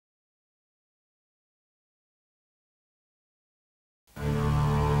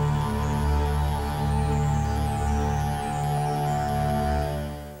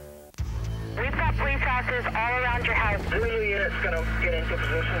officers all around your house. Really, it's gonna get into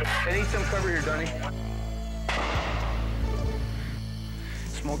position. I need some cover here, Donnie.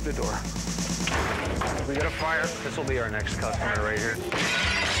 Smoke the door. We got a fire. This will be our next customer right here.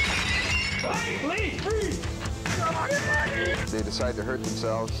 They decide to hurt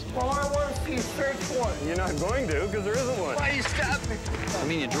themselves. Well, I want to see a search warrant. You're not going to, because there isn't one. Why you stopped me? I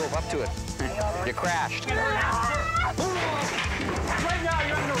mean, you drove up to it. You crashed. Right now,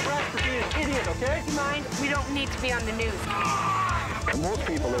 you're under arrest for being an idiot, okay? Do you mind? We don't need to be on the news. Most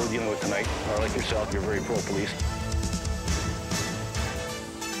people that we're dealing with tonight are like yourself. You're very pro-police.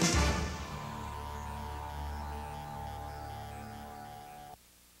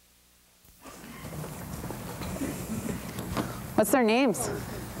 What's their names?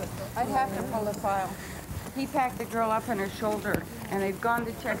 I'd have to pull the file. He packed the girl up on his shoulder, and they've gone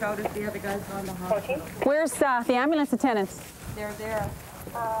to check out if the other guy's gone to hospital. Where's the ambulance attendants? They're there.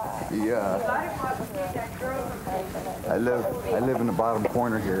 Yeah. I live in the bottom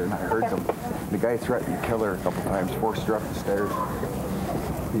corner here, and I heard them. The guy threatened to kill her a couple times, forced her up the stairs.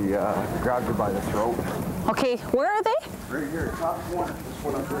 He grabbed her by the throat. Okay, where are they? Right here, top corner. This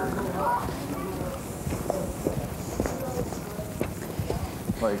one up here.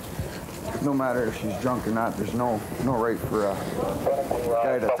 Like, no matter if she's drunk or not, there's no right for a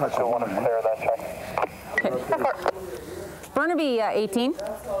guy to touch a woman. Okay. Burnaby 18. Go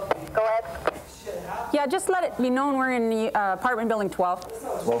ahead. Yeah, just let it be known we're in the apartment building 12.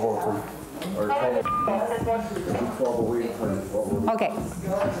 1203. Or 1208. Okay.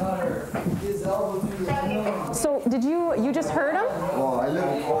 So did you just heard him? Well, I live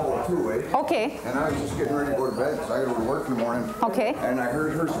in 1202, eh? Okay. And I was just getting ready to go to bed because I got to go to work in the morning. Okay. And I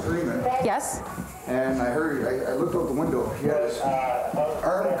heard her screaming. Yes. And I looked out the window. She had his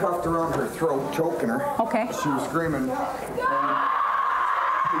arm cuffed around her throat, choking her. Okay. She was screaming. And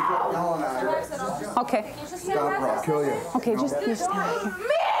he kept yelling at her. Okay. Stop her, I'll kill you. Okay, just stand here.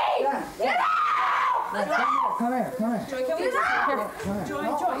 Get out! Come here. Joy, can we just Joy,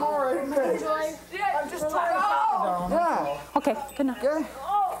 I'm all right, man. Joy, I'm just trying to calm down. Yeah. Okay, good enough. Okay.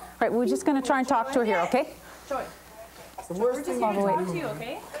 Right, we're just gonna try and talk to her here, okay? Joy. The worst thing We're just here to talk to you,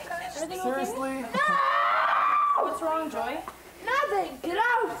 okay? Everything okay? Seriously? No! What's wrong, Joy? Nothing. Get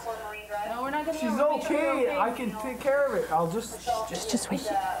out. No, we're not gonna. She's okay. I can take care of it. I'll just Just wait.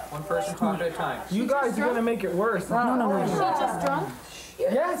 One person talk at a time. You guys are gonna make it worse. No. Is she just drunk?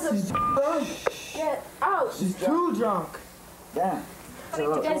 Yes, she's drunk. Get out. She's too drunk. Yeah. Do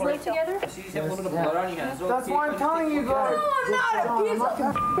you guys live together? I see you have a little bit of blood on your hands. That's why I'm telling you guys. No, I'm not a piece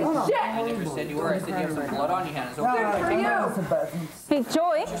of shit. I never said you were. I said you have some blood on your hands. Okay. Good for you. Hey,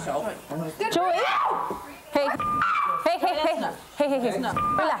 Joy. Yourself. Joy. Hey. Hey.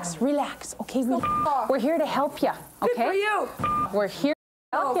 Relax. Okay, we're here to help you. Okay. Good for you. We're here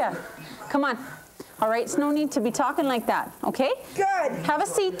to help you. Come on. All right, it's no need to be talking like that, okay? Good. Have a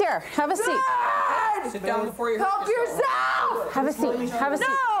seat there. Have a seat. Good. Sit down before you Help yourself. Have a seat. Have a seat.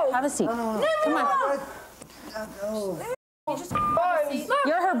 No. Have a seat. Come on.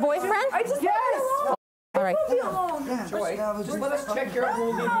 You're her boyfriend? I just All right. leave me alone. Joy, just let us check your we'll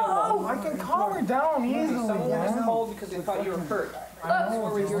leave you alone. I can calm her down easily. Someone was called because they thought you were hurt. That's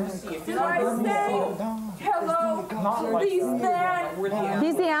what we're here to see. If Did you're I say hello, policeman? we're the ambulance.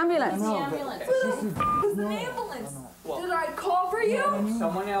 He's the ambulance. Who's an ambulance? Did I call for you?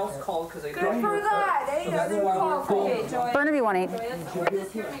 Someone else called because they thought Good you for were hurt. that. They didn't call for you. Burnaby 18. Did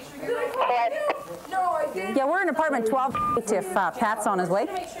I call for you? No, I didn't. Yeah, we're in apartment 12 if Pat's on his way.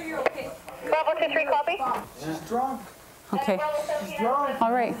 Make sure you're okay. 123 copy. She's drunk. Okay. She's drunk.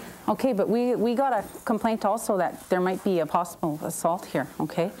 All right. Okay, but we got a complaint also that there might be a possible assault here,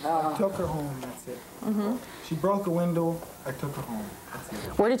 okay? I took her home, that's it. She broke a window, I took her home. That's it.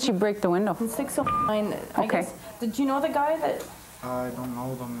 Where did she break the window? 609. I Okay. guess. Did you know the guy that? I don't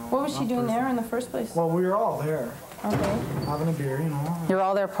know them. No. What was she Not doing there personally. in the first place? Well, we were all there, Okay. having a beer, you know. You're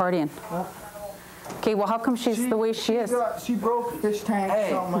all there partying. Okay, well, how come she's the way she is? She broke a fish tank or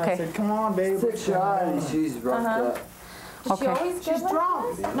something. Okay. I said, come on, babe. She's roughed up. Did she always get She's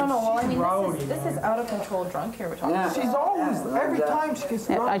drunk. No, well, I mean, Rowdy. this is out of control drunk here we're talking about. She's always, every time she gets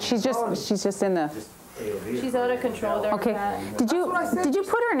drunk. She's just in the. She's out of control there. Okay. Pat. Did you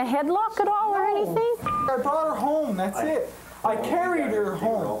put her in a headlock at all or anything? I brought her home, that's it. I carried her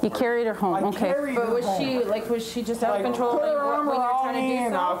home. You carried her home, okay. But was she just out of control Put her when arm you were around trying to me do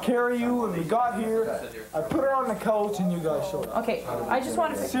and so? I'll carry you, and we got here. I put her on the couch and you guys showed up. Okay, I just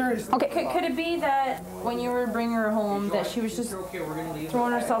want to... Seriously. Okay, could it be that when you were bringing her home that she was just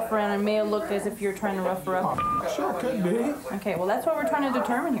throwing herself around and may have looked as if you were trying to rough her up? Sure could be. Okay, well that's what we're trying to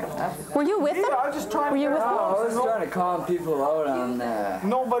determine here. Were you with them? Yeah, I was just trying Were you with them? I was trying to calm people out on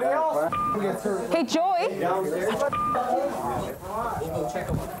Nobody else gets hurt. Hey, Joey.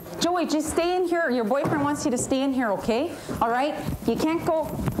 Joey, just stay in here. Your boyfriend wants you to stay in here, okay? All right? You can't go.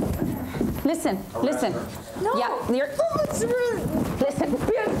 Listen, listen. No. Yeah, you're. Listen.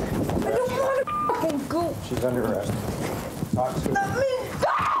 I don't want to fucking go. She's under arrest. Talk to her. Let me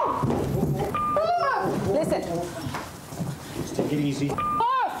go! Listen. Just take it easy.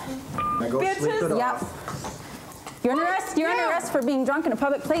 Now go sleep it Yeah. off. You're under arrest. You're under arrest for being drunk in a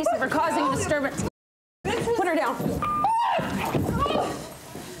public place and for causing a disturbance. Put her down.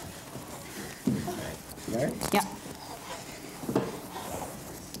 Right? Yeah.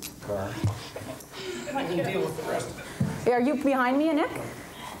 Car. Are you behind me, Nick?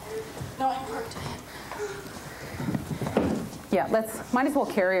 No, I'm parked. Yeah, might as well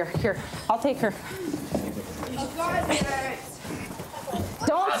carry her. Here, I'll take her.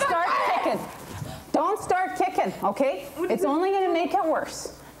 Don't start kicking. Don't start kicking, okay? It's only gonna make it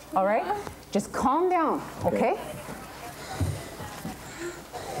worse, all right? Just calm down, okay?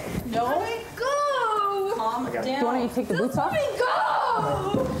 No. Let me go! Calm down. Do you want me to take the boots off? Let me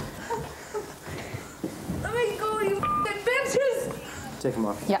go! Let me go, you f***ing bitches! Take them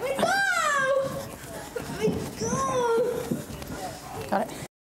off. Yeah. Let me go! Let me go! Got it.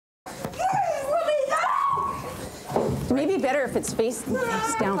 Let me go! It may be better if it's face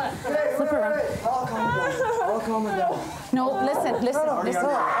down. Flip her around. I'll calm her down. No, listen. She's already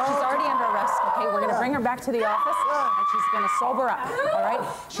under arrest, okay? We're gonna bring her back to the office and she's gonna sober up, all right?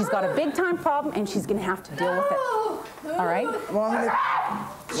 She's got a big time problem and she's gonna have to deal with it, all right?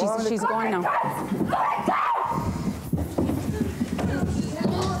 She's going now.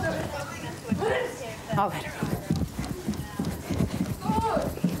 I'll get her.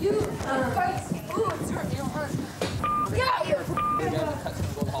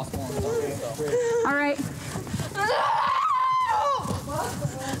 All right.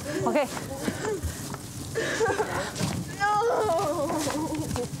 Okay.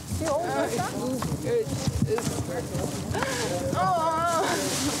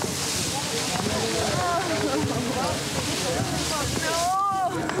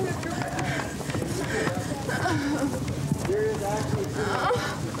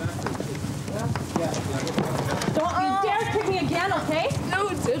 Don't you dare kick me again, okay? No,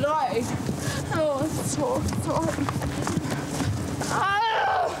 did I? Oh, I'm so sorry.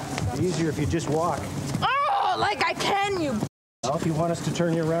 Easier if you just walk. Oh, like I can, you. Well, if you want us to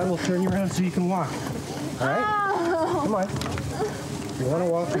turn you around, we'll turn you around so you can walk. All right? Come on. If you want to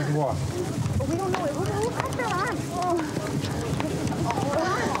walk, you can walk. We don't know it. Look at their arms.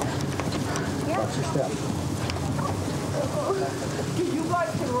 Watch your step. You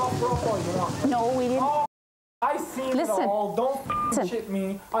guys can rough all you want. No, we didn't. Oh, I seen it all. Don't shit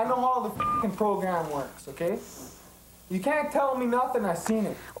me. I know how the f***ing program works, okay? You can't tell me nothing. I seen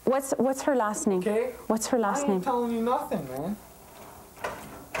it. What's her last name? Okay? What's her last I name? ain't telling you nothing, man.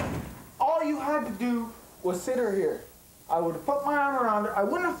 All you had to do was sit her here. I would have put my arm around her. I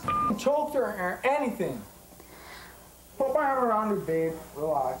wouldn't have f***ing choked her or anything. Put my arm around her, babe.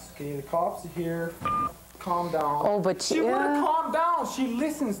 Relax, okay? The cops are here. Calm down. Oh, but she would have calmed down. She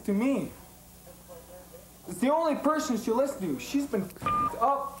listens to me. It's the only person she listens to. She's been f***ed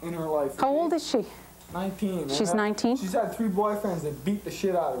up in her life. How old is she? 19. Man. She's 19? She's had 3 boyfriends that beat the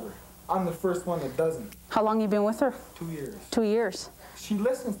shit out of her. I'm the first one that doesn't. How long you been with her? 2 years. 2 years. She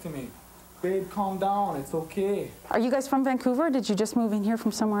listens to me. Babe, calm down. It's okay. Are you guys from Vancouver? Did you just move in here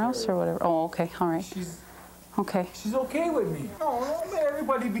from somewhere else or whatever? Oh, okay. All right. She's okay with me. No, let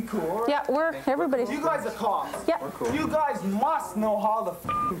everybody be cool. Right? Yeah, everybody's. You guys are cops. Yeah. We're cool. You guys must know how the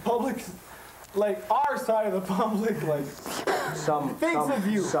public, like our side of the public, like thinks of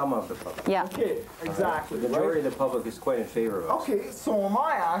you. Some of the public. Yeah. Okay, exactly. The majority of the public is quite in favor of us. Okay, so am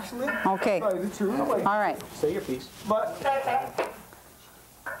I actually. Okay. Tell you the truth. Like, All right. Say your piece. but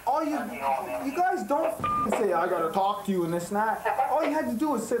all you guys don't say I gotta talk to you and this and that. All you had to do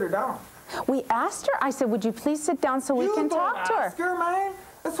was sit her down. We asked her. I said, would you please sit down so we can talk to her? Ask her, man.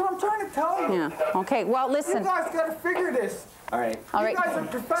 That's what I'm trying to tell you. Yeah. Okay. Well, listen. You guys gotta figure this. All right. All right. You guys are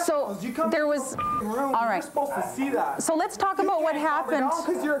professionals. So you come there to was. the room, All right. You're supposed to see that. So let's talk about what happened.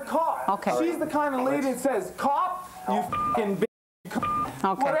 Because you're a cop. Okay. She's the kind of lady that says, "Cop, you f***ing bitch."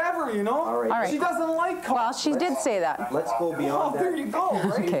 Okay. whatever, you know? All right. She doesn't like cops. Well, she did say that. Let's go beyond that. There you go,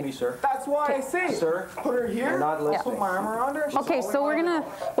 right? Okay. Me, sir. That's why I say, Sir, put her here, you're not listening. put my arm around her. Okay, so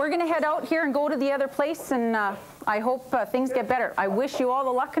we're gonna head out here and go to the other place, and I hope things get better. I wish you all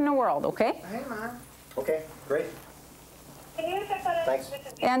the luck in the world. Okay. Hey, man. Okay, great. Thanks.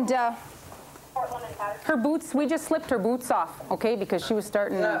 And her boots, we just slipped her boots off, okay, because she was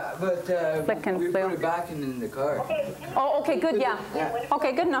starting to flick and we flail. put it back in the car. Oh, okay, good, yeah.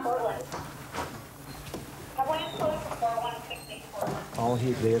 Okay, good enough. All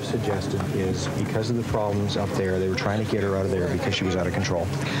they have suggested is because of the problems up there, they were trying to get her out of there because she was out of control.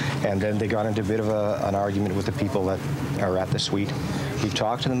 And then they got into a bit of an argument with the people that are at the suite. We've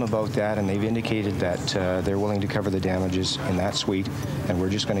talked to them about that, and they've indicated that they're willing to cover the damages in that suite, and we're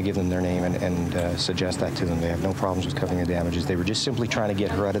just going to give them their name and suggest that to them. They have no problems with covering the damages. They were just simply trying to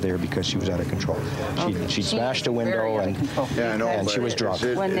get her out of there because she was out of control. She smashed a window, and she was drunk.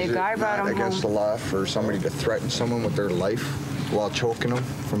 When the guy brought him against the law for somebody to threaten someone with their life while choking them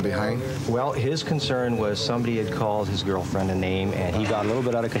from behind? Well, his concern was somebody had called his girlfriend a name, and he got a little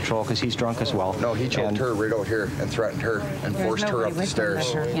bit out of control because he's drunk as well. No, he choked her right out here and threatened her and forced her up the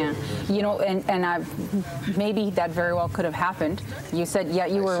stairs. Yeah, you know, and maybe that very well could have happened. You said, yeah,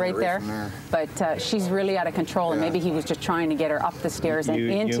 you were right there, but she's really out of control, and maybe he was just trying to get her up the stairs and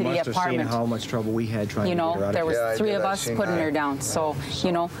into the apartment. You must have seen how much trouble we had trying to get her out of there was Yeah, three of us putting her down. So,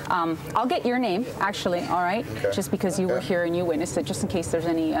 you know, I'll get your name, actually, all right? Okay. Just because you were here and you witnessed it, just in case there's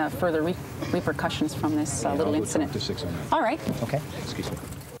any further repercussions from this little incident. All right. Okay. Excuse me.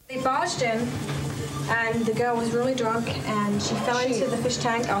 They barged in, and the girl was really drunk, and she fell into the fish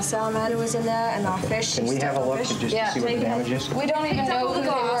tank. Our salamander was in there, and our fish. Can we have a look just to see what the damage is? We don't even know who they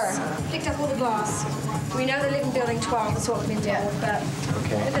were. Picked up all the glass. We know they live in building 12, that's what we've been told, but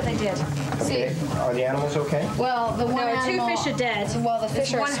look what they did. Okay. Are the animals okay? Well, the one animal, 2 fish are dead. Well, the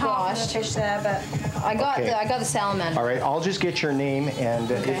fish are one half of the fish there, but I got the salamander. All right, I'll just get your name,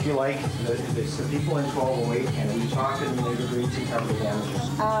 and if you like, the people in 1208, and we talked to them, and they've agreed to cover the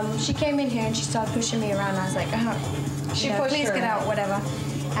damages. she came in here and she started pushing me around. I was like, please get out, whatever.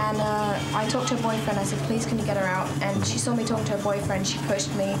 And I talked to her boyfriend. I said, please, can you get her out? And she saw me talking to her boyfriend. She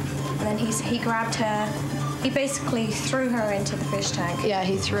pushed me, and then he grabbed her. He basically threw her into the fish tank. Yeah,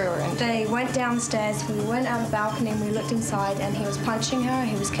 he threw her in. They went downstairs. We went out the balcony and we looked inside, and he was punching her.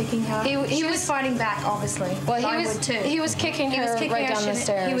 He was kicking her. He was fighting back, obviously. Well, he was kicking her right down the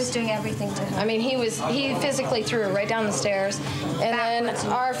stairs. He was doing everything to her. I mean, he physically threw her right down the stairs, and then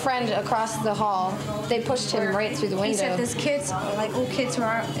our friend across the hall, they pushed him right through the window. He said, "There's kids, like all kids who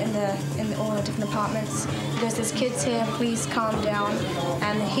are in all the different apartments. There's kids here. Please calm down."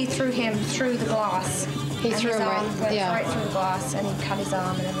 And he threw him through the glass. He threw him right through the glass, and he cut his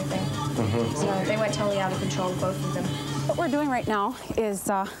arm and everything. So they went totally out of control, both of them. What we're doing right now is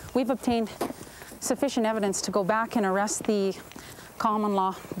we've obtained sufficient evidence to go back and arrest the common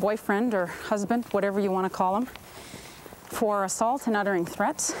law boyfriend or husband, whatever you want to call him, for assault and uttering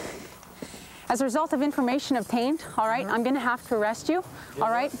threats. As a result of information obtained, all right, I'm going to have to arrest you,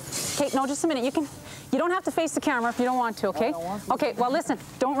 all right? Kate, no, just a minute. You don't have to face the camera if you don't want to, okay? Okay, well, listen,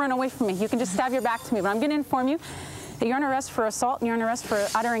 don't run away from me. You can just stab your back to me, but I'm going to inform you that you're under arrest for assault and you're under arrest for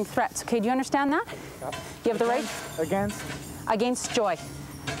uttering threats, okay? Do you understand that? Yep. You have the right? Against Joy,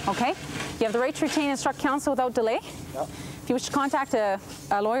 okay? You have the right to retain and instruct counsel without delay. Yep. If you wish to contact a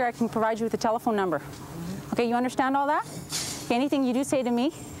lawyer, I can provide you with a telephone number. Okay, you understand all that? Okay, anything you do say to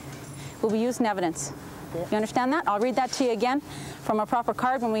me will be used in evidence. You understand that? I'll read that to you again from a proper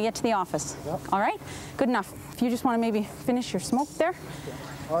card when we get to the office. Yep. All right? Good enough. If you just want to maybe finish your smoke there.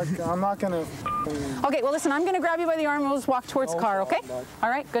 Okay. I'm not going to... Okay, well, listen, I'm going to grab you by the arm and we'll just walk towards the car, okay? All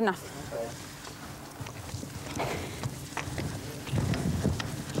right, good enough.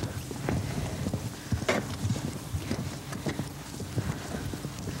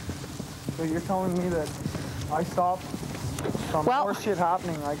 So you're telling me that I stopped some more shit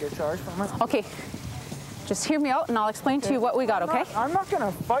happening, I get charged from it? Okay. Just hear me out and I'll explain to you what we got, okay? I'm not going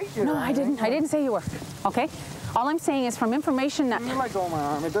to fight you. No, I didn't say you were, okay? All I'm saying is from information that... You let go of my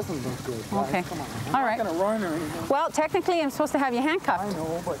arm. It doesn't look good. Okay. Come on. All I'm right. not going to run or anything. Well, technically, I'm supposed to have you handcuffed. I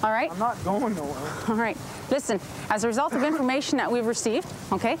know, but all right? I'm not going nowhere. All right. Listen, as a result of information that we've received,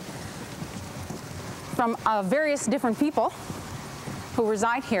 okay, from various different people who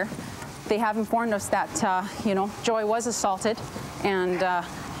reside here, they have informed us that, you know, Joy was assaulted and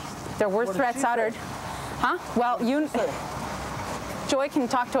there were threats uttered. Huh? Well, Joy can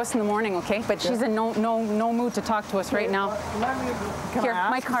talk to us in the morning, okay? But she's in no mood to talk to us right now. Here,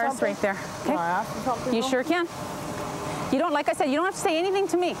 my car's right there. Okay? Can I ask you something? You sure can. You don't, like I said, you don't have to say anything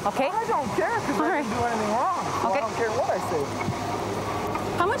to me, okay? I don't care because I didn't do anything wrong. So Okay. I don't care what I say.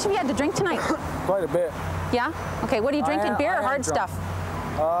 How much have you had to drink tonight? Quite a bit. Yeah? Okay, what are you drinking? Beer or hard stuff?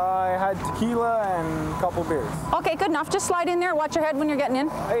 I had tequila and a couple beers. Okay, good enough. Just slide in there. Watch your head when you're getting in.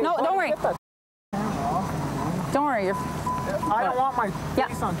 Hey, no, don't worry. Don't worry. You're... I don't want my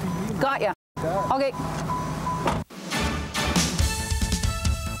face on TV. Got ya. Okay.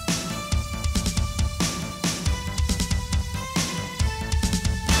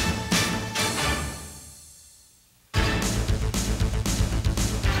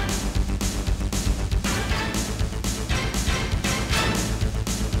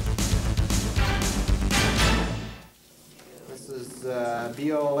 This is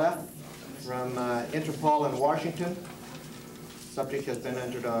BOLF from Interpol in Washington. Subject has been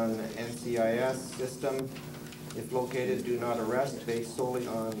entered on NCIS system. If located, do not arrest based solely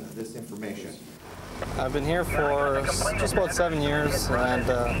on this information. I've been here for just about 7 years, and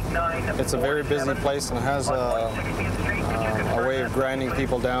it's a very busy place and has a way of grinding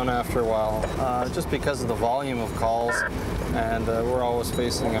people down after a while, just because of the volume of calls, and we're always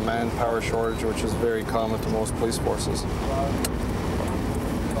facing a manpower shortage, which is very common to most police forces.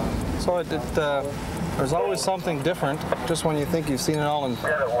 So there's always something different. Just when you think you've seen it all in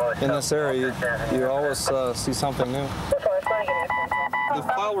this area, you always see something new. The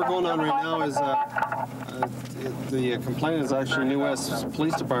file we're going on right now is the complainant is actually New West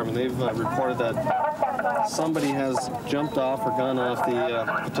Police Department. They've reported that somebody has jumped off or gone off the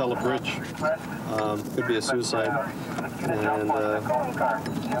Patella Bridge. Could be a suicide.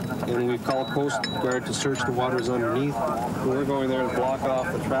 And we've called Coast Guard to search the waters underneath. We're going there to block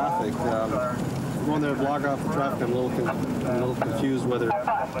off the traffic. We're going there to block off the traffic. I'm a little confused whether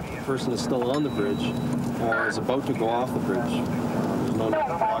the person is still on the bridge or is about to go off the bridge. There's no need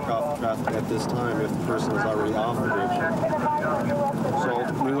to block off the traffic at this time if the person is already off the bridge.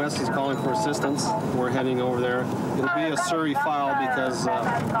 So New West is calling for assistance. We're heading over there. It'll be a Surrey file because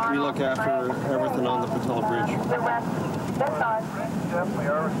we look after everything on the Patella Bridge. Definitely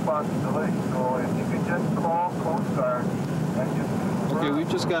our responsibility. So if you could just call Coast Guard and just... Okay, we've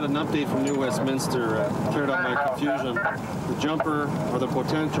just got an update from New Westminster. Cleared up my confusion. The jumper, or the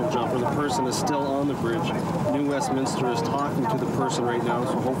potential jumper, the person is still on the bridge. New Westminster is talking to the person right now,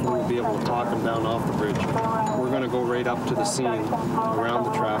 so hopefully we'll be able to talk him down off the bridge. We're going to go right up to the scene around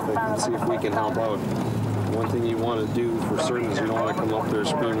the traffic and see if we can help out. One thing you want to do for certain is you don't want to come up there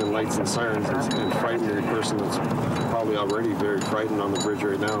screaming lights and sirens and frighten the person that's probably already very frightened on the bridge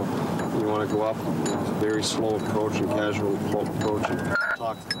right now. You want to go up, very slow approach and casual approach and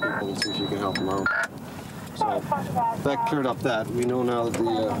talk to people and see if you can help them out. So that cleared up that. We know now that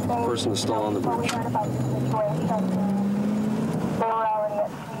the person is still on the bridge. They were already at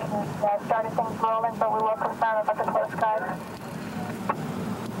speed and started things rolling, but we will confirm about the Coast Guard.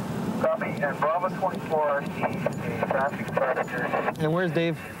 Copy, and Bravo 24, the traffic predators. And where's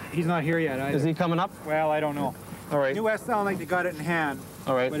Dave? He's not here yet either. Is he coming up? Well, I don't know. All right. New West sound like they got it in hand.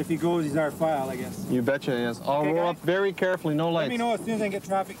 All right. But if he goes, he's our file, I guess. You betcha he is. I'll roll up very carefully, no lights. Let me know as soon as I get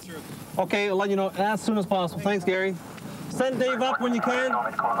traffic through. Okay, I'll let you know as soon as possible. Thanks, Gary. Send Dave up when you can.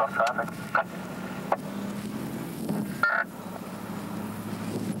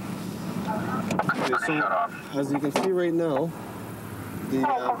 Okay, so as you can see right now, the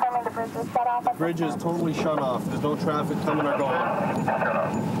bridge is totally shut off. There's no traffic coming or going.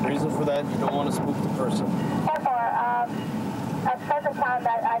 The reason for that, you don't want to spook the person. At present time,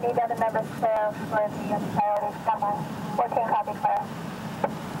 I need other members clear for the priority somewhere. 14 copy clear.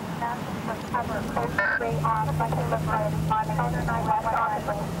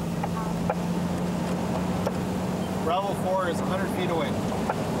 Bravo 4 is 100 feet away.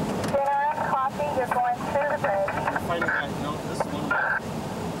 Copy, you're going through the bridge. Fighting back. No, this is one way.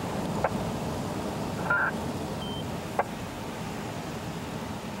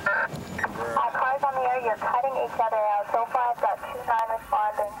 Cars on the air, you're cutting each other out. So far, I've got 2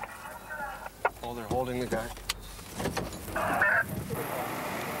 non-responding. Oh, they're holding the guy.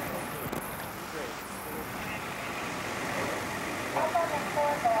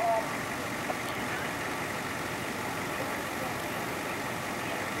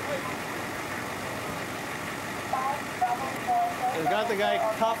 They got the guy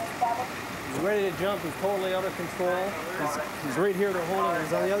cuffed. He's ready to jump. He's totally out of control. He's right here. They're holding him.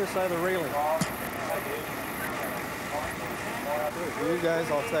 He's on the other side of the railing. You guys,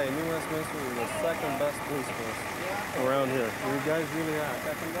 I'll tell you, New Westminster is the second best police force around here. You guys really are.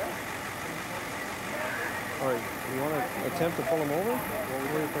 Second best? All right, you want to attempt to pull him over? What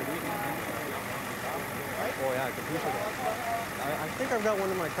do you think? Oh yeah, I can push it. I think I've got one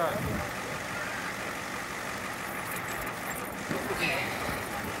in my car.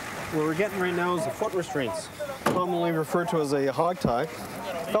 What we're getting right now is the foot restraints, commonly referred to as a hog tie.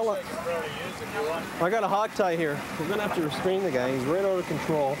 Fella, I got a hog tie here. We're gonna have to restrain the guy. He's right out of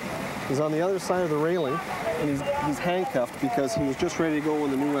control. He's on the other side of the railing, and he's handcuffed because he was just ready to go when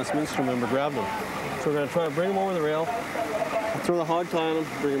the new Westminster member grabbed him. So we're gonna try to bring him over the rail, throw the hog tie on him,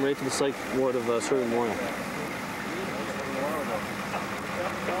 bring him right to the psych ward of Surrey Memorial.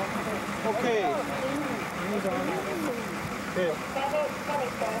 Okay. Okay.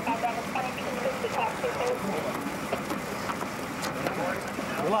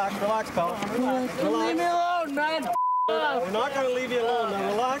 Relax, pal. Relax. Leave me alone, man. We're not going to leave you alone. Now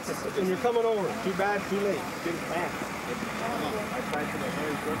relax, and you're coming over. Too bad, too late. Good man.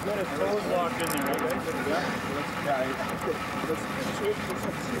 Let his toes locked in there, right?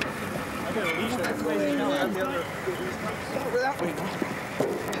 I got a leash on the way. Over that way.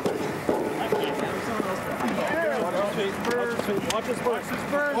 Watch his spurs.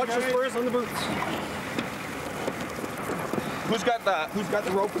 Watch his spurs on the boots. Who's got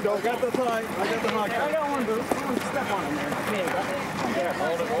the rope and dope? I got the tie. I got the hog tie. I got one boot. Step on him there.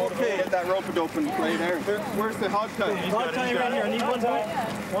 Okay, get that rope and dope right there. Where's the hog tie? Hog tie right here. I need one boot.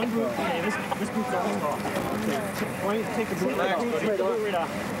 One boot. Okay, this boot's almost off. Okay. Why don't you take the boot right off? Take the boot right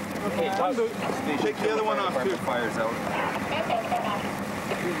off. Okay, one boot. Take the other one off too. Fires out.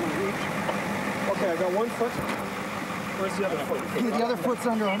 Okay, I got one foot. Where's the other foot? Okay, the other foot's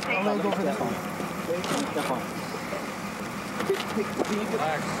under him. I'll let it go for this one. Step on.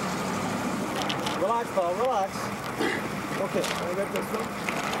 Relax. Relax, pal, relax. Okay, I got this one.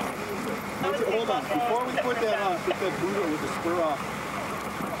 Hold on. Before we put that on, put that boot with the spur off.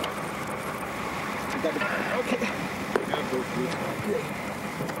 Okay.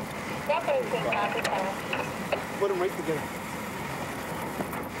 Put them right together.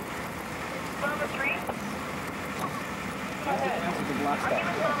 That's the black stuff.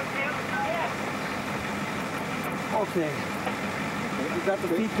 Okay. You got the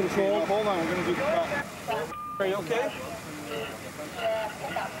feet controlled. Hold on, we're going to do the top. Are you okay?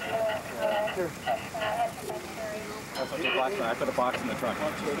 Here. That's okay, black. I put a box in the trunk. Okay?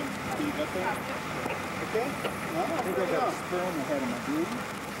 I think I got a spur on the head of my boot.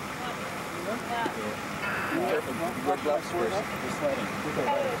 Careful. Wear gloves first. We're sliding.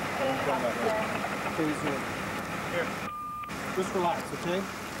 Here. Just relax, okay?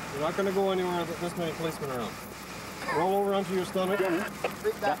 You're not going to go anywhere with this many policemen around. Roll over onto your stomach.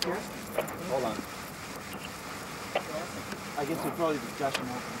 Back here. Hold on. I guess you'll probably just dash him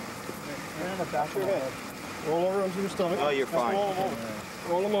over. You're in the back of your head. Roll over onto your stomach. Oh, you're fine. Roll them over.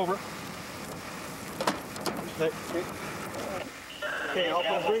 Roll them over. Okay. Okay,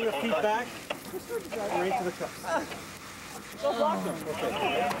 I'll bring the feet back. Right to the cuffs. Don't block them. Okay.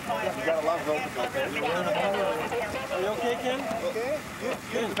 You got a lot of rope. Are you okay, Ken? Okay.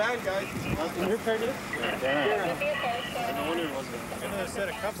 You're the bad guy. In your car, dude? Yeah. No wonder it wasn't. Another set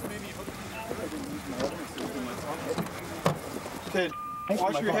of cuffs, maybe? Okay.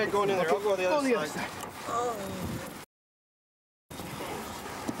 Wash your head going in there. I'll go the other side.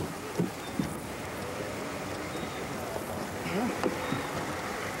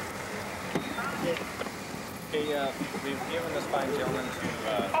 Okay, we've given this fine gentleman to,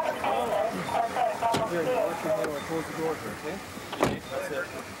 Here, wash your head or close the door here, okay? that's it.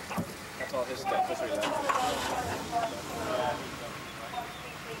 That's all his stuff, just relax.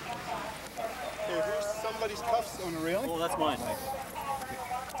 Hey, who's somebody's cuffs on the railing? Oh, that's mine.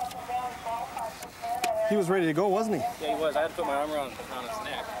 He was ready to go, wasn't he? Yeah, he was. I had to put my arm around his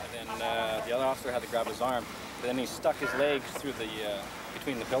neck, and then the other officer had to grab his arm. But then he stuck his legs through the,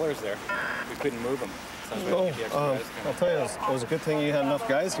 between the pillars there. We couldn't move him. So we had to get the extra guys I'll tell you, it was a good thing you had enough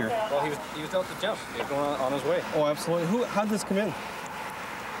guys here. Well, he was out to jump. He was going on his way. Oh, absolutely. How'd this come in?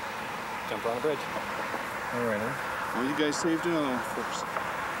 Jump on the bridge. All right. Well, you guys saved it on first.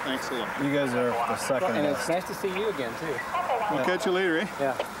 Thanks a lot. You guys are the second. And it's nice to see you again, too. We'll catch you later, eh?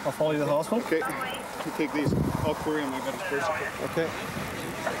 Yeah. I'll follow you to the hospital. Okay. You take these. I'll query him. I got his first. Okay.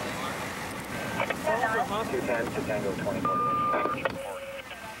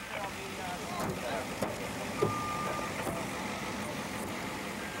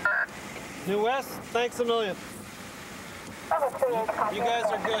 New West, thanks a million. You guys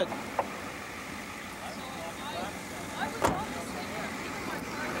are good.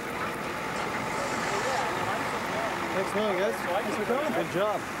 Thanks a million, guys. Thanks for coming. Good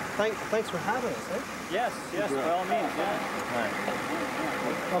job. Thanks for having us, eh? Yes, by all means, yeah. All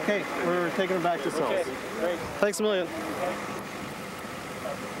right. Okay, we're taking it back to cells. Okay, great. Thanks a million.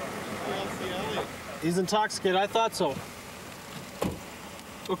 He's intoxicated. I thought so.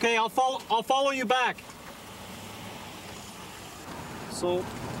 Okay, I'll follow you back. So,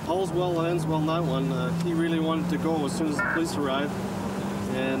 all's well that ends well, not one. He really wanted to go as soon as the police arrived.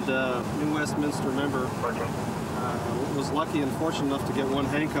 and New Westminster member was lucky and fortunate enough to get one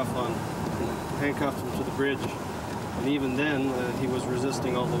handcuff on, handcuffed him to the bridge, and even then he was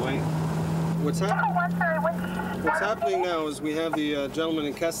resisting all the way. What's happening now is we have the gentleman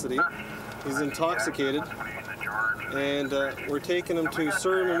in custody. He's intoxicated, and we're taking him to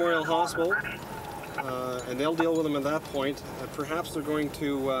Surrey Memorial Hospital, and they'll deal with him at that point. Perhaps they're going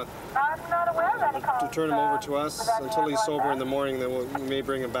to turn him over to us until he's sober in the morning. Then we may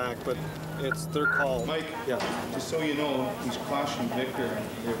bring him back, but it's their call. Mike, yeah. Just so you know, he's clashing Victor, and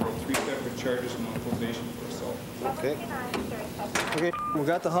there were 3 separate charges and on probation for assault. Okay. Okay, we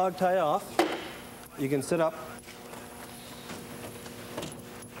got the hog tie off. You can sit up.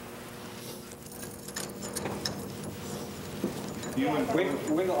 Wait,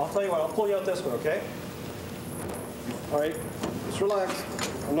 I'll tell you what, I'll pull you out this one, okay? All right, just relax.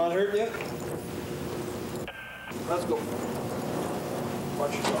 I'm not hurting you. Let's go.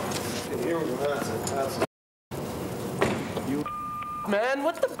 Watch yourself. Okay, here we go, that's it, that's it. You, man,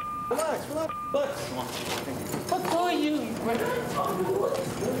 what the Relax, relax, relax. What are you?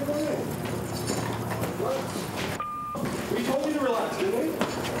 We told you to relax, didn't we?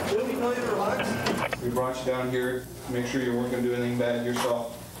 Didn't we tell you to relax? We brought you down here to make sure you weren't going to do anything bad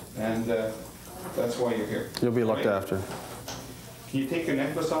yourself, and that's why you're here. You'll be looked after. Can you take your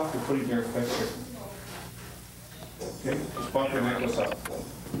necklace off and put it in your picture? Okay, just pop your necklace off.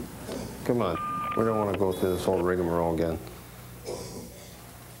 Come on, we don't want to go through this whole rigmarole again.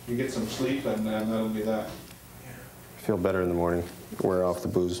 You get some sleep, and that'll be that. Feel better in the morning. Wear off the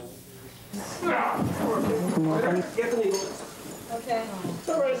booze. Okay. It's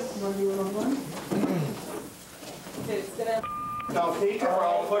all right. Now take it or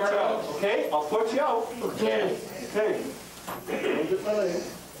I'll put you out, okay? I'll put you out. Okay. Okay.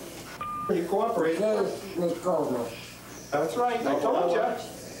 You cooperate. That's right, I told you.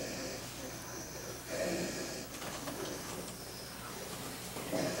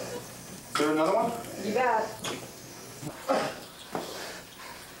 Is there another one? You bet.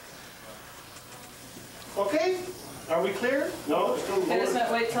 Okay, are we clear? No, still Okay,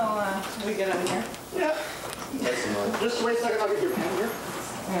 just wait till we get out of here. Yeah. Just wait a second, I'll get your pen here.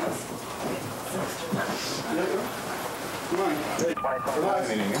 Yes. Come on. Relax.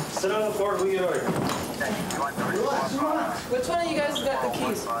 Sit on the floor, we get over here. Relax, relax. Which one of you guys got the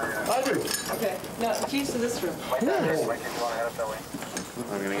keys? I do. Okay. No, the keys to this room. I'm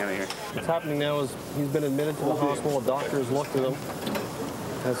getting out of here. What's happening now is he's been admitted to the hospital. A doctor has looked at him,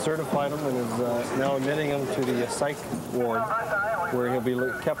 has certified him, and is now admitting him to the psych ward, where he'll be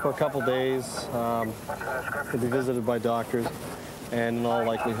kept for a couple days. He'll be visited by doctors, and in all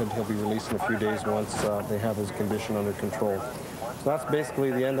likelihood, he'll be released in a few days once they have his condition under control. So that's basically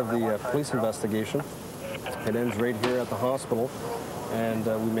the end of the police investigation. It ends right here at the hospital. And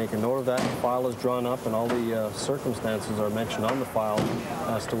we make a note of that. The file is drawn up, and all the circumstances are mentioned on the file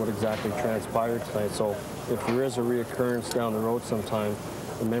as to what exactly transpired tonight. So if there is a reoccurrence down the road sometime,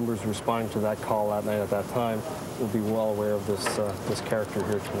 the members responding to that call that night at that time will be well aware of this character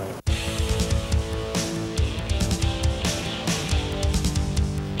here tonight.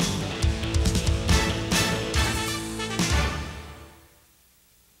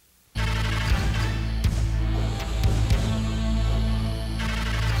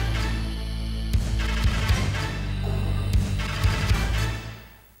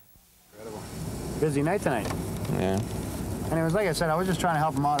 Busy night tonight. Yeah. Anyways, like I said, I was just trying to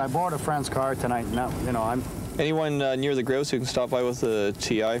help him out. I borrowed a friend's car tonight. Now, you know, I'm... Anyone near the grouse who can stop by with a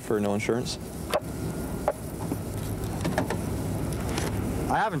TI for no insurance?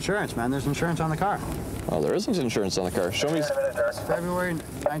 I have insurance, man. There's insurance on the car. Oh, there isn't insurance on the car. Show me... February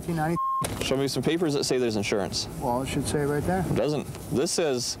 1990. Show me some papers that say there's insurance. Well, it should say right there. It doesn't. This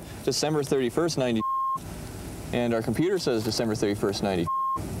says December 31st, 90. And our computer says December 31st, 90.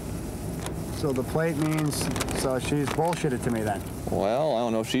 So the plate means, so she's bullshitted to me then. Well, I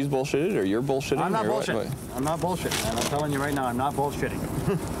don't know if she's bullshitted or you're bullshitting. I'm not or bullshitting. What. I'm not bullshitting, man. I'm telling you right now, I'm not bullshitting.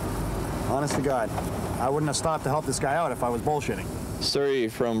 Honest to God. I wouldn't have stopped to help this guy out if I was bullshitting. Sorry,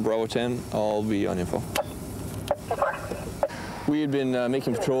 from Bravo 10, I'll be on info. We had been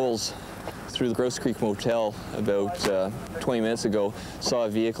making patrols through the Grouse Creek Motel about 20 minutes ago, saw a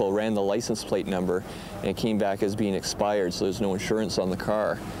vehicle, ran the license plate number, and it came back as being expired, so there's no insurance on the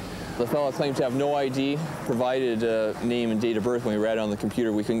car. The fellow claimed to have no ID, provided name and date of birth. When we read it on the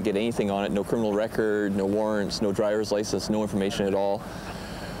computer, we couldn't get anything on it. No criminal record, no warrants, no driver's license, no information at all.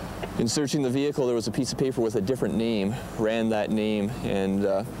 In searching the vehicle, there was a piece of paper with a different name, ran that name, and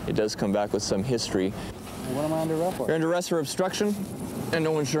it does come back with some history. What am I under arrest for? You're under arrest for obstruction and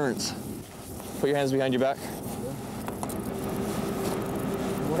no insurance. Put your hands behind your back.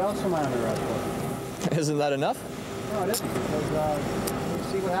 What else am I under arrest for? Isn't that enough? No, it isn't, because you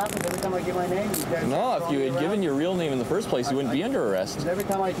see what happens every time I give my name. You guys No, if you had given your real name in the first place, you wouldn't be under arrest. Because every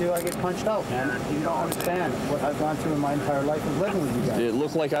time I do, I get punched out, man. You don't understand what I've gone through in my entire life of living with you guys. Did it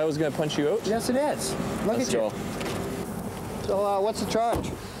look like I was going to punch you out? Yes, it is. Look at you. So, what's the charge?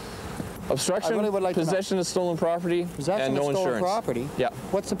 Obstruction, possession of stolen property, and no insurance. Property? Yeah.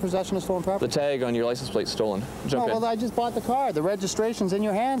 What's the possession of stolen property? The tag on your license plate stolen. Jump in. Well, I just bought the car. The registration's in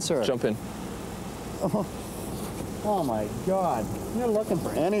your hand, sir. Jump in. Oh my God. You're looking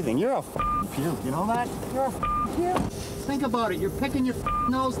for anything. You're a puke. You know that? You're a puke. Think about it. You're picking your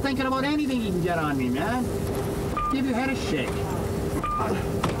nose thinking about anything you can get on me, man. Give your head a shake.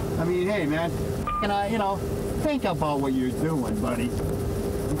 I mean, hey, man. You know, think about what you're doing, buddy.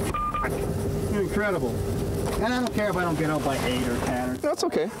 You're incredible. And I don't care if I don't get out by 8 or 10 or... That's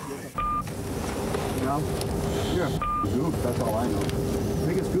okay. You know? You're a goof, that's all I know.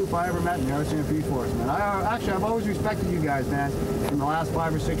 Biggest goof I ever met in the RCMP force, man. Actually, I've always respected you guys, man. In the last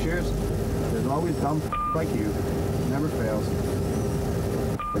 5 or 6 years, there's always dumb like you. Never fails.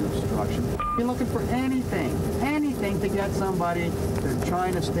 Obstruction. You're looking for anything to get somebody that's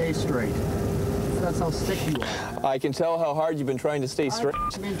trying to stay straight. That's how sick you are. I can tell how hard you've been trying to stay straight.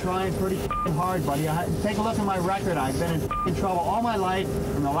 I've been trying pretty hard, buddy. Take a look at my record. I've been in trouble all my life.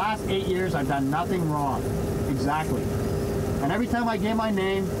 In the last 8 years, I've done nothing wrong. Exactly. And every time I give my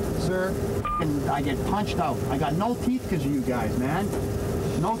name, sir, and I get punched out. I got no teeth because of you guys, man.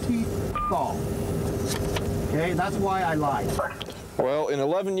 No teeth at all. Okay, that's why I lied. Well, in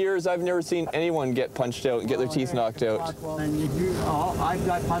 11 years, I've never seen anyone get punched out and get their teeth knocked out. And I've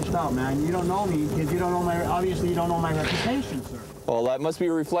got punched out, man. You don't know me because you don't know my, obviously you don't know my reputation, sir. Well, that must be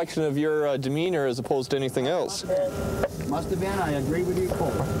a reflection of your demeanor as opposed to anything else. Must have been. I agree with you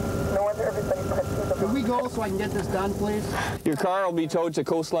fully. Could we go so I can get this done, please? Your car will be towed to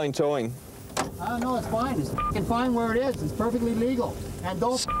Coastline Towing. No, it's fine. It's fine where it is. It's perfectly legal. And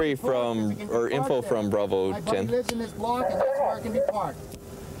don't... Sorry from, or info from Bravo 10. My buddy lives in this block and that's where it can be parked.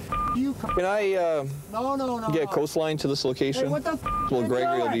 You Can I no, get Coastline to this location? Hey, what the Well,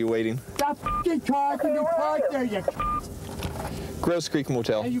 Gregory will be waiting. That f***ing car can be parked there, you Gross Creek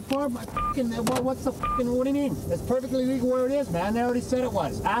Motel. Hey, you parked my f***ing... What's the f***ing... What do you mean? It's perfectly legal where it is, man. They already said it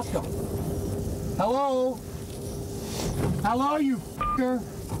was. Ask them. Hello? Hello, you f***er.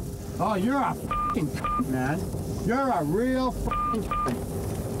 Oh, you're a f***ing man. You're a real f***ing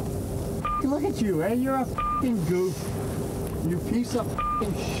Look at you, eh? You're a f***ing goof. You piece of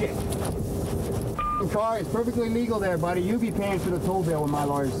f***ing shit. The car is perfectly legal there, buddy. You be paying for the toll bill when my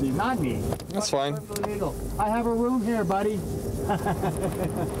lawyers see, not me. That's fine. Perfectly legal. I have a room here, buddy. You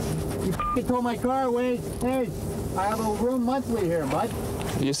f***ing towed my car away. Hey, I have a room monthly here, bud.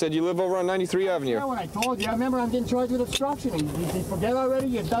 You said you live over on 93 Avenue. Yeah, when I told you. I remember I'm getting charged with obstruction. You forget already,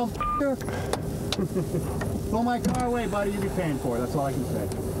 you dumb f***er? Tow my car away, buddy. You be paying for it. That's all I can say.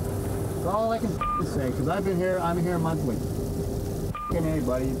 That's all I can say, because I've been here, I'm here monthly. F***ing hey,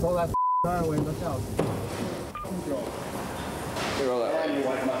 buddy. You tow that car away. Look out. Here, all that way. Your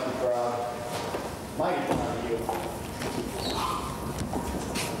wife must be proud. Mighty proud of you.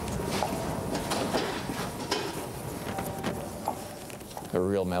 A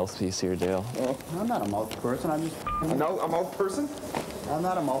real mouthpiece here, Dale. Oh, I'm not a mouthy person. I'm just... A mouth person? I'm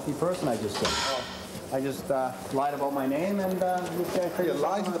not a mouthy person, I just said. Oh. I just lied about my name and You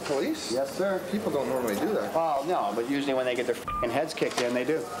lied to the police? Yes, sir. People don't normally do that. Well, no, but usually when they get their f***ing heads kicked in, they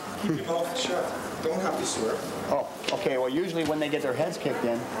do. Keep your mouth shut. Don't have to swear. Oh, okay. Well, usually when they get their heads kicked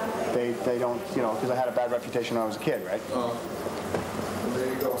in, they don't, you know, because I had a bad reputation when I was a kid, right? Oh. Well,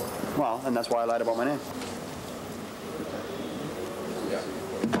 there you go. Well, and that's why I lied about my name. Yeah.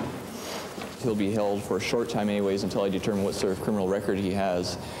 He'll be held for a short time anyways until I determine what sort of criminal record he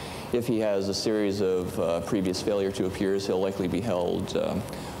has. If he has a series of previous failure to appears, he'll likely be held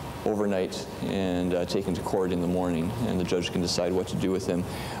overnight and taken to court in the morning, and the judge can decide what to do with him.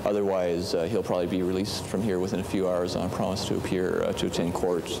 Otherwise, he'll probably be released from here within a few hours on a promise to appear to attend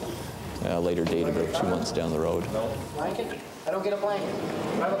court at a later date, about 2 months down the road. Blanket? I don't get a blanket.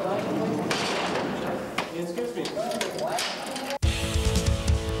 Do I have a blanket? Excuse me. What?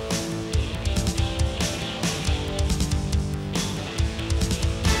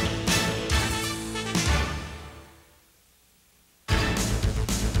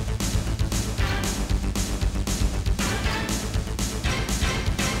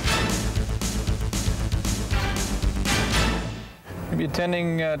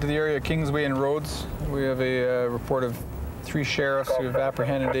 Attending to the area of Kingsway and Rhodes, we have a report of 3 sheriffs who have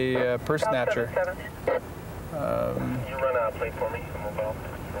apprehended a purse snatcher. You run a plate for me.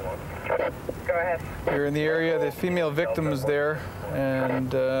 Go ahead. You're in the area. The female victim is there,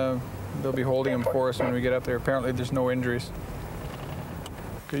 and they'll be holding him for us when we get up there. Apparently, there's no injuries.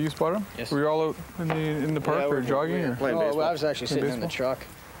 Okay, you spot him? Yes. Were you all out in the park or jogging? Or? Well, I was actually sitting in the truck.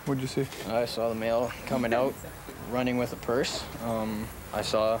 What'd you see? I saw the male coming out, running with a purse. I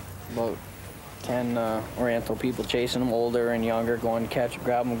saw about 10 Oriental people chasing him, older and younger, going to catch him,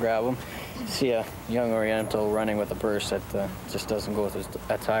 grab him. See a young Oriental running with a purse that just doesn't go with his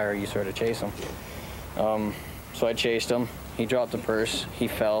attire. You sort of chase him. So I chased him. He dropped the purse. He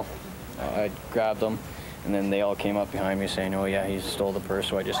fell. I grabbed him, and then they all came up behind me saying, "Oh yeah, he stole the purse."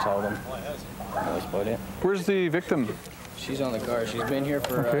 So I just held him. That was about it. Where's the victim? She's on the car. She's been here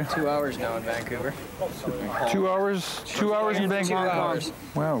for 2 hours now in Vancouver. 2 hours? 2 hours in Vancouver? 2 hours.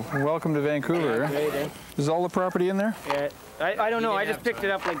 Wow. Welcome to Vancouver. Is all the property in there? Yeah. I don't know. I just picked it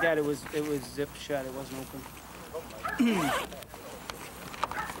up like that. It was zipped shut. It wasn't open.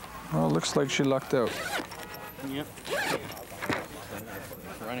 Well, it looks like she lucked out. Yep.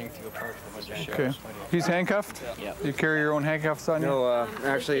 Running through a park with a bunch of Okay. sheriffs. He's handcuffed? Yeah. You carry your own handcuffs on you? No,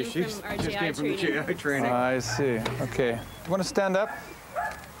 actually, she just came from the GI training. I see. Okay. You want to stand up?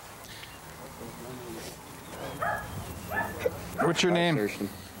 What's your name?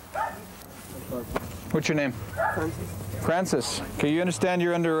 What's your name? Francis. Okay, you understand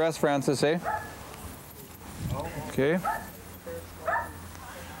you're under arrest, Francis, eh? Okay.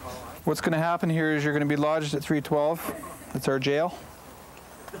 What's going to happen here is you're going to be lodged at 312. That's our jail.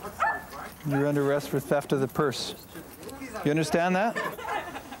 You're under arrest for theft of the purse. You understand that?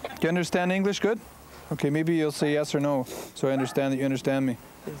 Do you understand English good? Okay, maybe you'll say yes or no, so I understand that you understand me.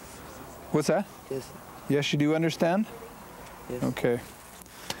 Yes. What's that? Yes. Yes, you do understand? Yes. Okay.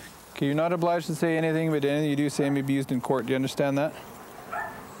 Okay, you're not obliged to say anything, but anything you do say may be used in court. Do you understand that?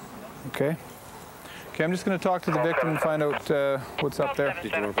 Okay. Okay, I'm just going to talk to the victim and find out what's up there.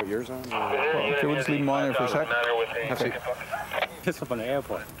 Did you want to put yours on? Well, okay, we'll just leave him on there for a sec. Okay. Just from the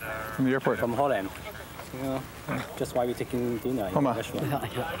airport. From the airport? From Holland. Just while we're taking dinner in the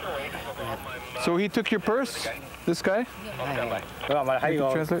restaurant. So he took your purse? This guy? Translate?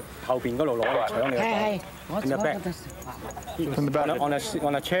 In the back. From the back?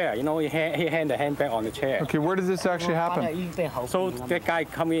 On a chair. You know, he hand the handbag on the chair. Okay, where did this actually happen? So that guy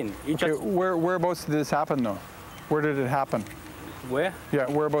come in. Okay, whereabouts did this happen, though? Where did it happen? Where? Yeah,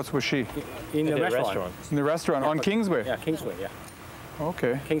 whereabouts was she? In the restaurant. In the restaurant, on Kingsway? Yeah, Kingsway, yeah.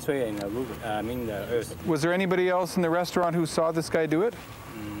 Okay. Kingsway and the Earth. Was there anybody else in the restaurant who saw this guy do it?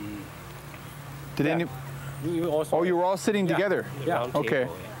 Did any? Oh, you were all sitting together? Yeah. Okay.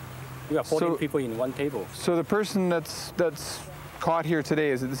 We are 14 people in one table. So the person that's caught here today,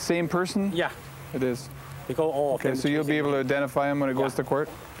 is it the same person? Yeah. It is. They go all okay, so you'll be able to identify him when it goes to court?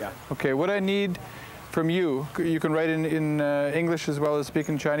 Yeah. Okay, what I need from you, you can write in English as well as speak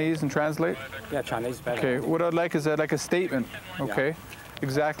in Chinese and translate? Yeah, Chinese better. Okay, what I'd like is a statement, okay? Yeah.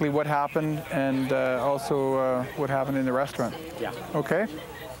 Exactly what happened and also what happened in the restaurant. Yeah. Okay?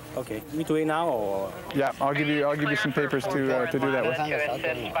 Okay, we do it now or? Yeah, I'll give you some papers to do that with.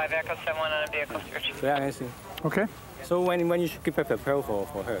 Yeah, I see. Okay. So when you should give back the pearl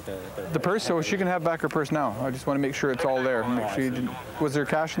for her? The purse, so she can have back her purse now. I just want to make sure it's all there. Make sure you didn't, was there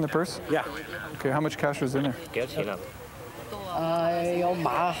cash in the purse? Yeah. Okay, how much cash was in there? 幾多錢啊？有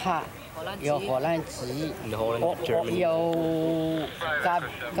馬克，有荷蘭紙，有加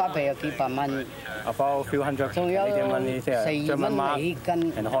幣有幾百蚊。About few hundred Canadian money there. German mark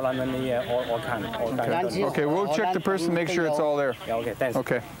and Holland money all kind. Okay, we'll check the purse and make sure it's all there. Yeah, okay, thanks.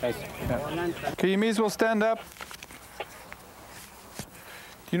 Okay. Thanks. Yeah. Okay, you may as well stand up.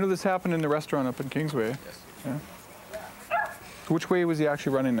 You know this happened in the restaurant up in Kingsway? Yes. Yeah. Which way was he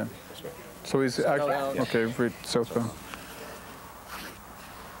actually running then? This way. So he's actually, okay, right southbound.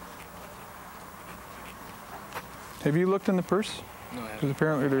 Have you looked in the purse? No, I haven't. Because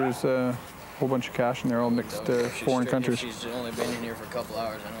apparently there's a whole bunch of cash in there, all mixed foreign countries. She's only been in here for a couple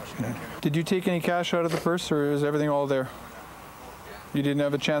hours. I know she Yeah. Did you take any cash out of the purse, or is everything all there? You didn't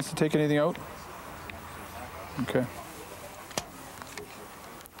have a chance to take anything out? Okay.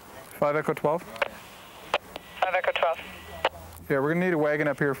 5 Echo 12? 5 Echo 12. Yeah, we're going to need a wagon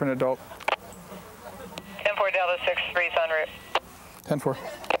up here for an adult. 10-4 Delta 6-3 is en route. 10-4.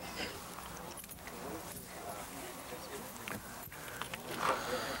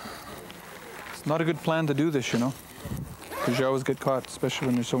 It's not a good plan to do this, you know, because you always get caught, especially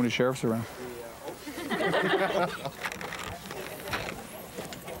when there's so many sheriffs around.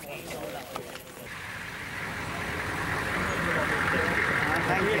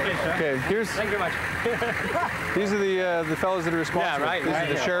 Okay, here's. Thank you very much. These are the fellows that are responsible. Yeah, right. These are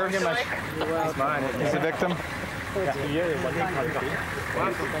the sheriffs. He's He's the victim. We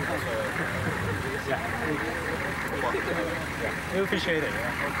appreciate it.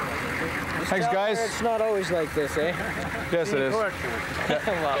 Thanks, guys. It's not always like this, eh? Yes, it is.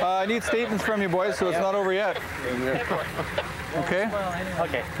 I need statements from you boys, so it's not over yet. Okay?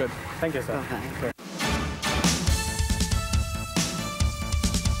 Okay, good. Thank you, sir. Okay.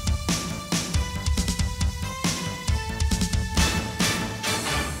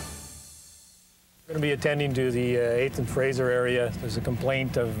 We're going to be attending to the 8th and Fraser area. There's a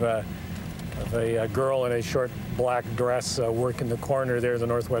complaint of a girl in a short black dress working the corner there. The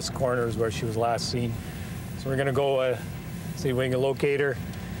northwest corner is where she was last seen. So we're going to go see if we can locate her,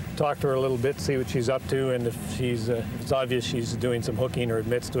 talk to her a little bit, see what she's up to, and if it's obvious she's doing some hooking or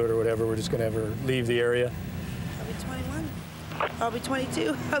admits to it or whatever, we're just going to have her leave the area. I'll be 21. I'll be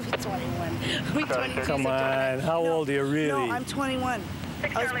 22. I'll be 21. I'll be 22. Come on, how old are you really? No, I'm 21.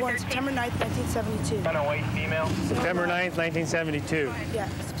 I was born September 9th, 1972. And a white female? September 9th, 1972. Yeah,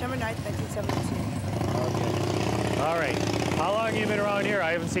 September 9th, 1972. Okay. All right. How long have you been around here?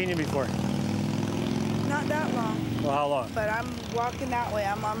 I haven't seen you before. Not that long. Well, how long? But I'm walking that way.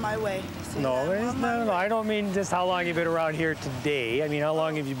 I'm on my way. No, I don't mean just how long you've been around here today. I mean, how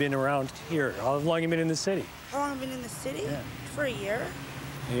long have you been around here? How long have you been in the city? How long have I been in the city? Yeah. For a year.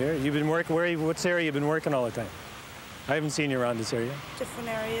 Here? You've been working, what's area you've been working all the time? I haven't seen you around this area. Different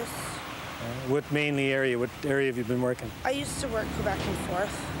areas. What mainly area? What area have you been working? I used to go back and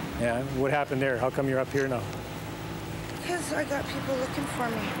forth. Yeah, what happened there? How come you're up here now? Because I got people looking for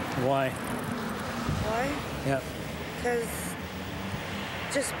me. Why? Why? Yeah. Because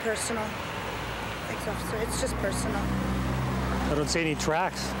just personal. Thanks, officer. It's just personal. I don't see any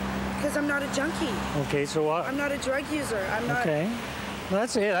tracks. Because I'm not a junkie. Okay, so what? I'm not a drug user. I'm not. Okay. Well,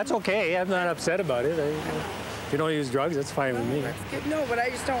 that's it. That's okay. I'm not upset about it. If you don't use drugs, that's fine with me. That's good. No, but I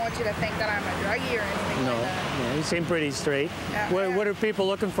just don't want you to think that I'm a druggie or anything No. like that. Yeah, you seem pretty straight. Yeah, What are people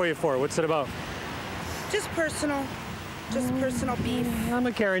looking for you for? What's it about? Just personal. Just personal beef. I'm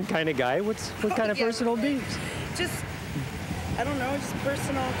a caring kind of guy. What kind of personal beef? Just, I don't know, just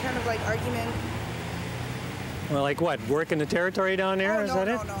personal kind of like argument. Well, like what? Working the territory down there? Is that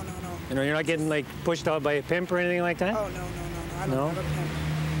it? No. You know, you're not getting like pushed out by a pimp or anything like that? Oh, no. I don't have a pimp.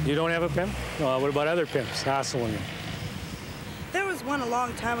 You don't have a pimp? Well, what about other pimps hassling you? There was one a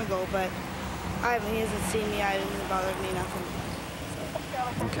long time ago, but he hasn't seen me. It hasn't bothered me, nothing.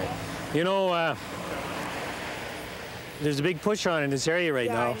 So. Okay. You know, there's a big push on in this area right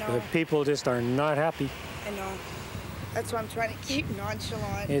now. I know. The people just are not happy. I know. That's why I'm trying to keep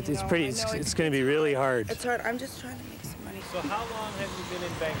nonchalant. It's going to be really hard. It's hard. I'm just trying to make some money. So how long have you been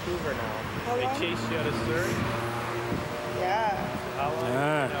in Vancouver now? How long? They chased you out of Surrey? Yeah. How long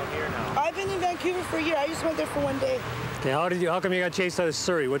have you been out here now? I've been in Vancouver for a year. I just went there for one day. Okay, how come you got chased out of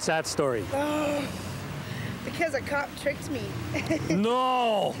Surrey? What's that story? Because a cop tricked me.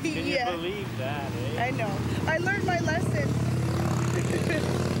 No! Can you believe that, eh? I know. I learned my lesson.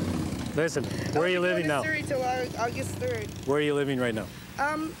 Listen, where are you living now? Surrey till August 3rd. Where are you living right now?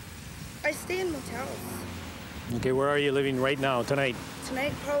 I stay in motels. Okay, where are you living right now, tonight?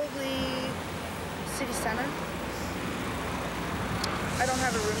 Tonight, probably city center. I don't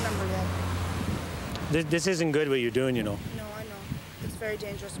have a room number yet. This isn't good what you're doing, you know. No, I know. It's very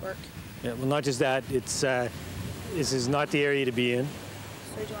dangerous work. Yeah, well, not just that. It's this is not the area to be in.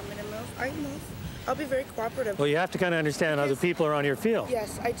 So do you want me to move? I can move. I'll be very cooperative. Well, you have to kind of understand how the people around here feel.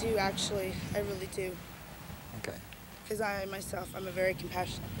 Yes, I do actually. I really do. Okay. Because I'm a very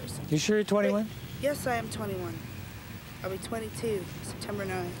compassionate person. You sure you're 21? Yes, I am 21. I'll be 22 September 9th.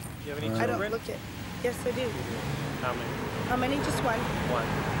 Do you have any I children? don't look it. Yes, I do. How many? How many? Just one.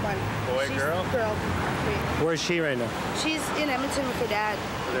 One. Boy, She's girl? Girl. Three. Where's she right now? She's in Edmonton with her dad.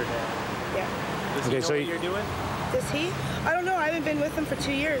 With her dad. Yeah. Does he know what you're doing? Does he? I don't know. I haven't been with him for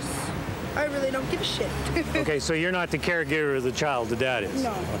 2 years. I really don't give a shit. Okay, so you're not the caregiver of the child, the dad is?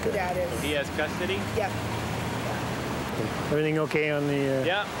 No, okay. the dad is. He has custody? Yeah. Everything okay on the...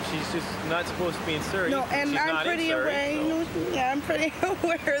 Yeah, she's just not supposed to be in Surrey. No, and she's I'm not pretty in Surrey, aware. Yeah, I'm pretty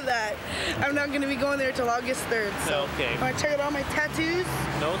aware of that. I'm not going to be going there till August 3rd. So okay. I want to check out all my tattoos.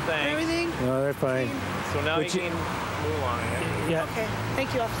 No thanks. And everything. No, they're fine. So now you can move on. Yeah. Okay.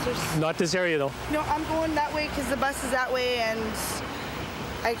 Thank you, officers. Not this area, though. No, I'm going that way because the bus is that way, and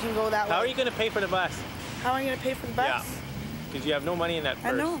I can go that way. How are you going to pay for the bus? How am I going to pay for the bus? Yeah, because you have no money in that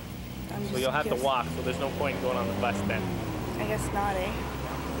purse. I know. So you'll have to walk, so there's no point in going on the bus then. I guess not, eh?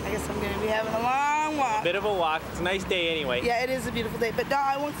 I guess I'm going to be having a long walk. A bit of a walk. It's a nice day anyway. Yeah, it is a beautiful day. But no,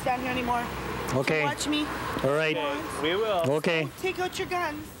 I won't stand here anymore. Okay. So watch me. All right. Okay, we will. Okay. So take out your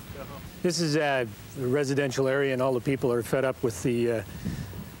guns. This is a residential area, and all the people are fed up with the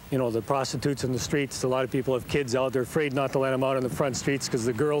you know, the prostitutes in the streets. A lot of people have kids out. They're afraid not to let them out on the front streets because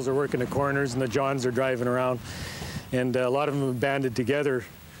the girls are working the corners and the Johns are driving around. And a lot of them have banded together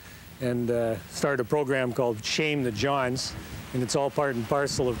and started a program called Shame the Johns. And it's all part and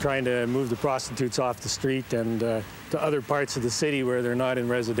parcel of trying to move the prostitutes off the street and to other parts of the city where they're not in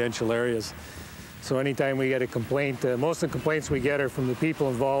residential areas. So anytime we get a complaint, most of the complaints we get are from the people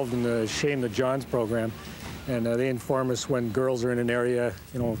involved in the Shame the Johns program. And they inform us when girls are in an area,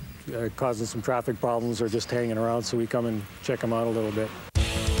 you know, causing some traffic problems or just hanging around, so we come and check them out a little bit.